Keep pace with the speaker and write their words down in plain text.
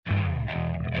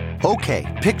Okay,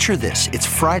 picture this. It's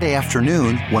Friday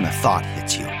afternoon when a thought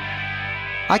hits you.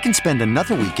 I can spend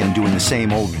another weekend doing the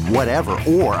same old whatever,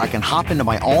 or I can hop into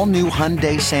my all-new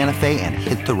Hyundai Santa Fe and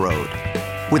hit the road.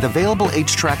 With available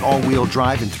H-Track all-wheel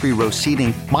drive and 3-row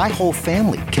seating, my whole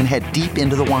family can head deep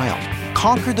into the wild.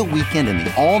 Conquer the weekend in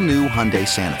the all-new Hyundai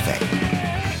Santa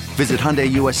Fe. Visit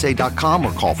HyundaiUSA.com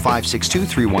or call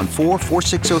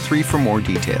 562-314-4603 for more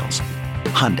details.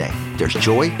 Hyundai, there's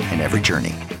joy in every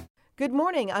journey. Good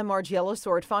morning, I'm Marge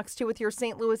Yellowsore at Fox 2 with your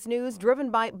St. Louis news, driven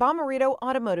by Bomarito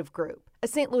Automotive Group. A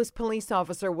St. Louis police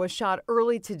officer was shot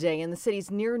early today in the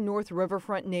city's near North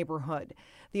Riverfront neighborhood.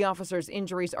 The officer's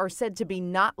injuries are said to be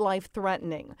not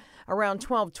life-threatening. Around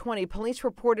 12:20, police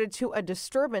reported to a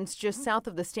disturbance just south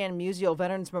of the Stan Musial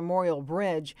Veterans Memorial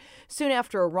Bridge. Soon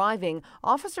after arriving,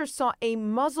 officers saw a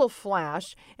muzzle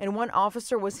flash, and one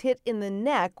officer was hit in the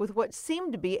neck with what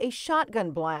seemed to be a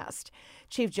shotgun blast.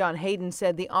 Chief John Hayden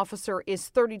said the officer is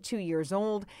 32 years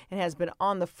old and has been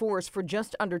on the force for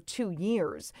just under 2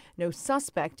 years. No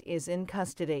suspect is in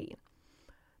custody.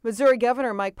 Missouri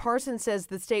Governor Mike Parson says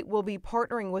the state will be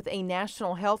partnering with a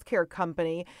national health care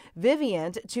company,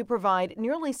 Vivient, to provide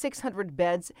nearly 600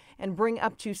 beds and bring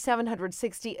up to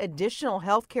 760 additional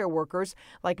health care workers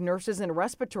like nurses and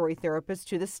respiratory therapists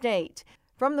to the state.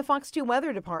 From the Fox 2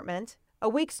 Weather Department, a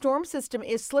weak storm system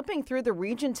is slipping through the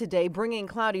region today, bringing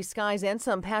cloudy skies and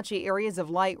some patchy areas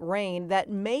of light rain that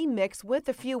may mix with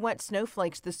a few wet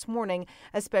snowflakes this morning,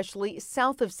 especially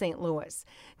south of St. Louis.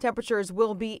 Temperatures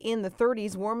will be in the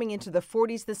 30s, warming into the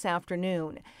 40s this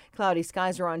afternoon. Cloudy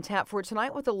skies are on tap for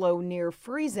tonight with a low near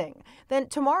freezing. Then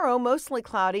tomorrow, mostly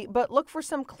cloudy, but look for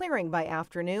some clearing by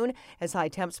afternoon as high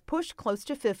temps push close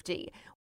to 50.